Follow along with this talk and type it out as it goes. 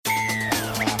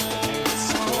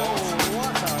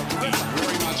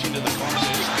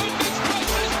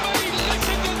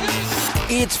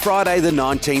It's Friday the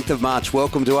 19th of March.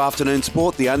 Welcome to Afternoon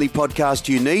Sport, the only podcast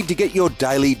you need to get your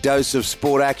daily dose of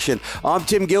sport action. I'm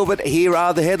Tim Gilbert. Here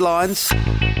are the headlines.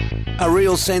 A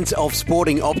real sense of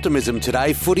sporting optimism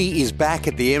today. Footy is back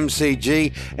at the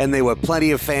MCG and there were plenty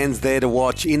of fans there to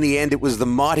watch. In the end, it was the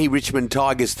mighty Richmond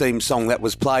Tigers theme song that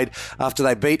was played after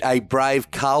they beat a brave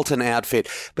Carlton outfit.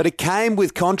 But it came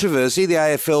with controversy. The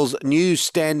AFL's new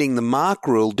standing the mark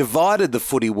rule divided the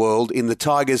footy world in the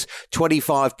Tigers'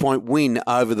 25-point win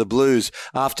over the Blues.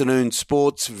 Afternoon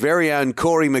Sport's very own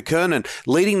Corey McKernan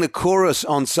leading the chorus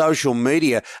on social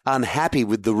media, unhappy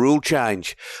with the rule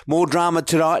change. More drama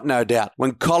tonight, no doubt,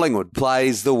 when Collingwood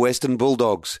plays the Western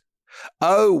Bulldogs.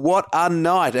 Oh, what a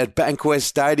night at Bankwest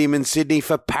Stadium in Sydney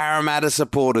for Parramatta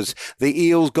supporters. The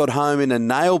Eels got home in a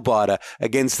nail-biter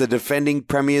against the defending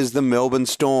premiers, the Melbourne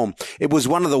Storm. It was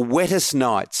one of the wettest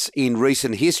nights in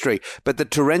recent history, but the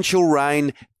torrential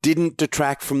rain didn't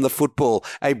detract from the football.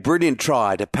 A brilliant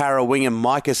try to Para winger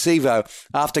Micah Sevo,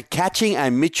 after catching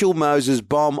a Mitchell Moses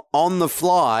bomb on the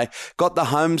fly, got the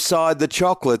home side, the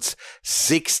Chocolates,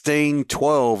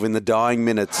 16-12 in the dying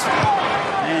minutes.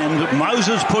 And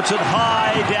Moses puts it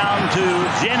high down to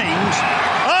Jennings.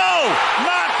 Oh,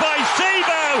 marked by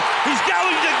Sevo. He's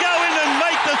going to go in and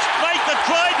make the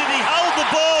try. Did he hold the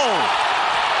ball?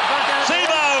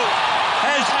 Sevo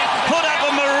has put up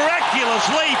a miraculous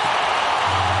leap.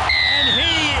 And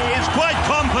he is quite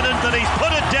confident that he's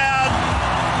put it down.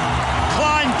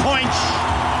 Klein points.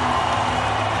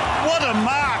 What a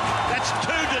mark. That's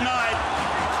two tonight.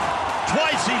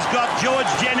 Twice he's got George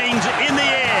Jennings in the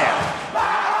air.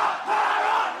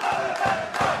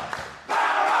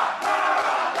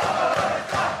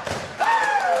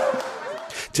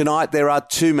 Tonight there are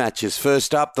two matches.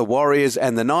 First up, the Warriors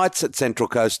and the Knights at Central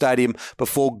Coast Stadium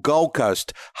before Gold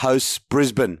Coast hosts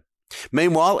Brisbane.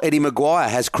 Meanwhile, Eddie Maguire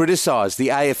has criticised the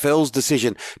AFL's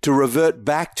decision to revert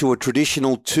back to a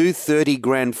traditional 2:30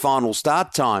 grand final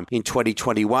start time in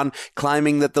 2021,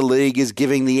 claiming that the league is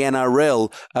giving the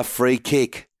NRL a free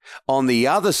kick. On the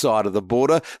other side of the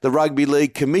border, the Rugby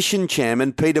League Commission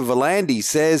Chairman Peter V'landys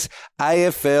says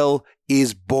AFL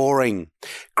is boring.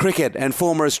 Cricket and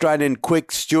former Australian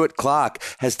quick Stuart Clark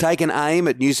has taken aim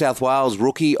at New South Wales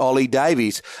rookie Ollie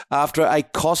Davies after a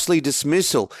costly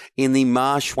dismissal in the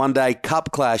Marsh One Day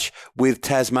Cup clash with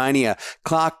Tasmania.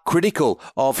 Clark critical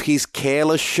of his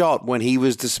careless shot when he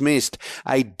was dismissed.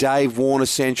 A Dave Warner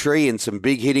century and some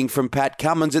big hitting from Pat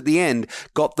Cummins at the end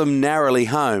got them narrowly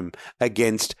home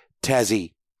against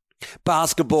Tassie.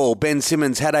 Basketball, Ben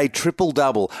Simmons had a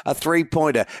triple-double, a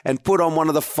three-pointer, and put on one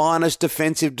of the finest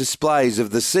defensive displays of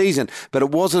the season, but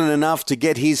it wasn't enough to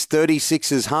get his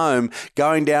 36ers home,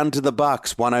 going down to the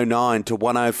Bucks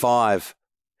 109-105.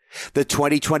 The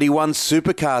 2021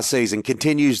 Supercar season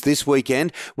continues this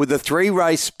weekend with a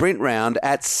three-race sprint round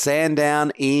at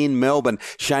Sandown in Melbourne.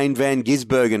 Shane Van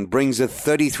Gisbergen brings a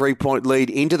 33-point lead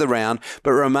into the round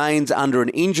but remains under an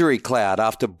injury cloud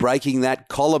after breaking that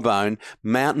collarbone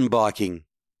mountain biking.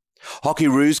 Hockey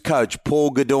Roos coach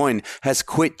Paul Godoyne has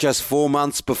quit just 4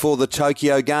 months before the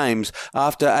Tokyo Games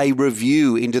after a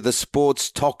review into the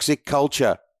sport's toxic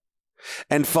culture.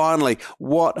 And finally,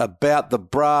 what about the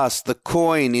brass, the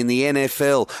coin in the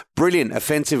NFL? Brilliant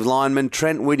offensive lineman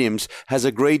Trent Williams has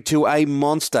agreed to a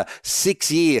monster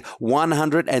 6-year,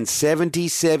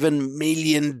 $177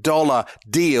 million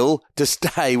deal to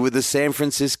stay with the San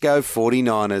Francisco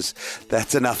 49ers.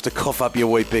 That's enough to cough up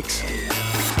your Weet-Bix.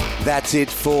 That's it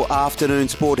for Afternoon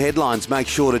Sport Headlines. Make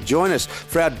sure to join us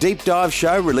for our deep dive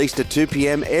show released at 2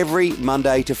 p.m. every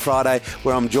Monday to Friday,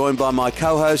 where I'm joined by my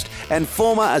co-host and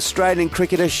former Australian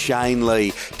cricketer Shane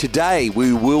Lee. Today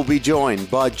we will be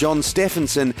joined by John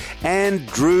Stephenson and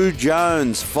Drew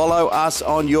Jones. Follow us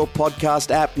on your podcast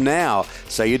app now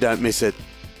so you don't miss it.